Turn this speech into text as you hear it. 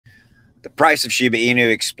The price of Shiba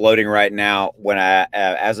Inu exploding right now.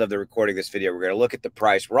 As of the recording of this video, we're going to look at the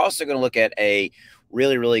price. We're also going to look at a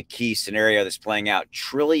really key scenario that's playing out.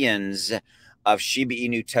 Trillions of Shiba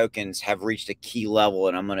Inu tokens have reached a key level,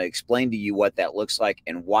 and I'm going to explain to you what that looks like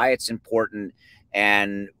and why it's important,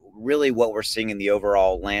 and really what we're seeing in the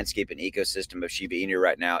overall landscape and ecosystem of Shiba Inu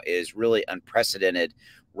right now is really unprecedented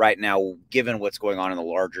right now, given what's going on in the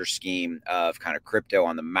larger scheme of kind of crypto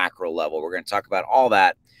on the macro level. We're going to talk about all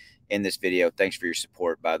that in this video. Thanks for your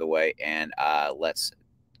support, by the way, and let's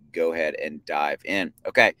go ahead and dive in.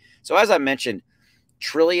 Okay, so as I mentioned,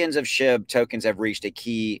 trillions of SHIB tokens have reached a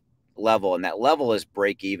key level, and that level is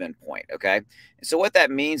break-even point. Okay, and so what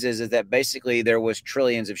that means is that basically there was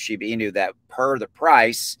trillions of Shiba Inu that, per the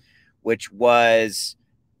price, which was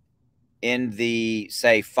in the,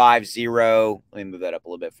 say, 50, let me move that up a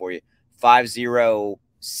little bit for you,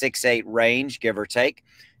 5068 range, give or take.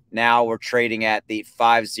 Now we're trading at the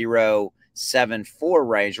 5074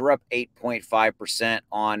 range. We're up 8.5%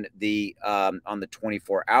 on the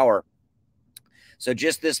 24-hour. So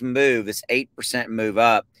just this move, this 8% move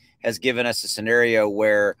up, has given us a scenario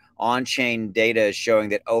where on-chain data is showing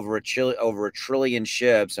that over a trillion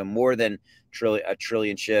SHIB, so more than a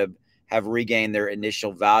trillion SHIB, have regained their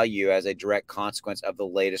initial value as a direct consequence of the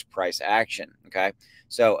latest price action. Okay,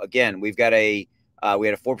 so again, we've got we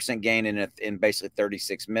had a 4% gain in basically 30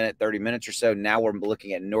 minutes or so. Now we're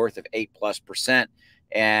looking at north of 8+%.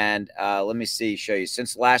 And let me show you.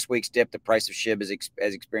 Since last week's dip, the price of SHIB has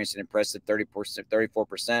experienced an impressive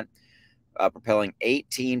 34%, propelling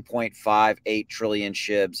 18.58 trillion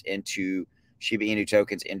SHIBs into Shiba Inu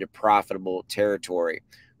tokens into profitable territory.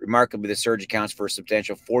 Remarkably, the surge accounts for a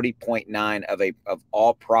substantial 40.9 of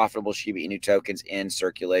all profitable Shiba Inu tokens in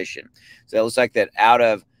circulation. So it looks like that out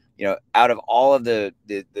of all of the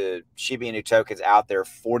Shiba Inu tokens out there,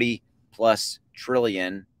 40+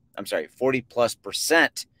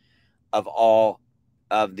 percent of all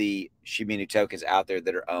of the Shiba Inu tokens out there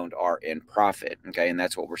that are owned are in profit. Okay, and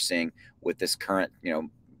that's what we're seeing with this current,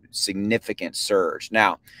 significant surge.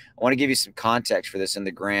 Now, I want to give you some context for this in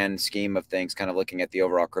the grand scheme of things, kind of looking at the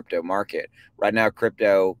overall crypto market. Right now,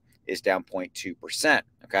 crypto is down 0.2%.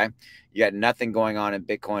 Okay, you got nothing going on in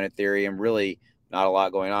Bitcoin, Ethereum, really not a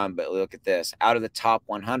lot going on. But look at this. Out of the top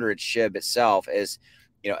 100, SHIB itself is,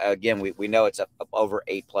 again, we know it's up over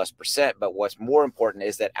 8+%. But what's more important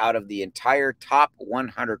is that out of the entire top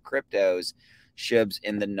 100 cryptos, SHIB's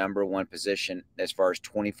in the #1 position as far as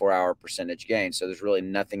 24-hour percentage gain. So there's really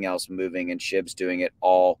nothing else moving, and SHIB's doing it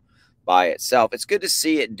all by itself. It's good to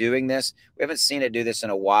see it doing this. We haven't seen it do this in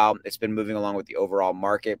a while. It's been moving along with the overall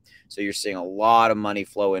market. So you're seeing a lot of money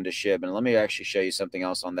flow into SHIB. And let me actually show you something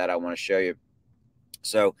else on that I want to show you.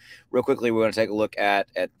 So real quickly, we want to take a look at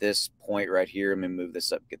this point right here. Let me move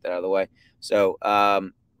this up, get that out of the way. So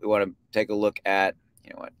we want to take a look at,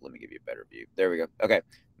 let me give you a better view. There we go. Okay,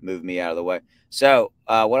 move me out of the way. So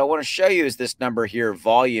what I want to show you is this number here,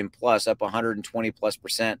 volume plus, up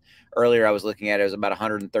 120+%. Earlier I was looking at it was about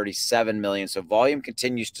 137 million. So volume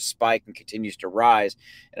continues to spike and continues to rise.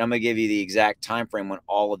 And I'm going to give you the exact time frame when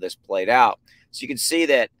all of this played out. So you can see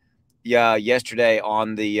that yesterday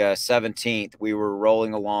on the 17th, we were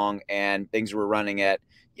rolling along and things were running at,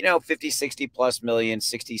 50, 60+ million,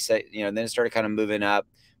 60, then it started kind of moving up,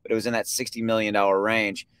 but it was in that $60 million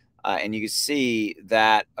range. And you can see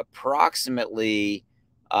that approximately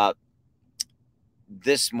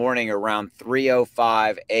this morning around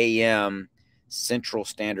 3:05 a.m. Central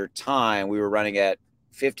Standard Time, we were running at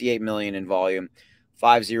 58 million in volume,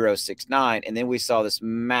 5069, and then we saw this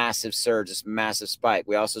massive surge, this massive spike.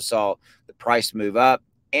 We also saw the price move up,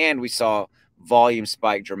 and we saw volume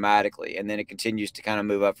spike dramatically, and then it continues to kind of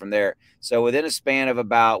move up from there. So within a span of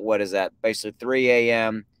about, what is that, basically 3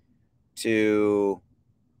 a.m. to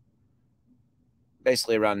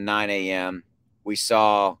basically around 9 a.m., we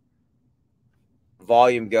saw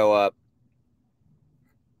volume go up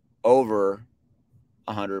over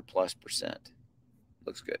 100+%.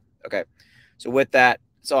 Looks good. Okay. So with that,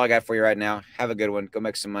 that's all I got for you right now. Have a good one. Go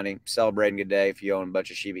make some money. Celebrating a good day if you own a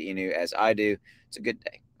bunch of Shiba Inu as I do. It's a good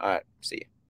day. All right. See you.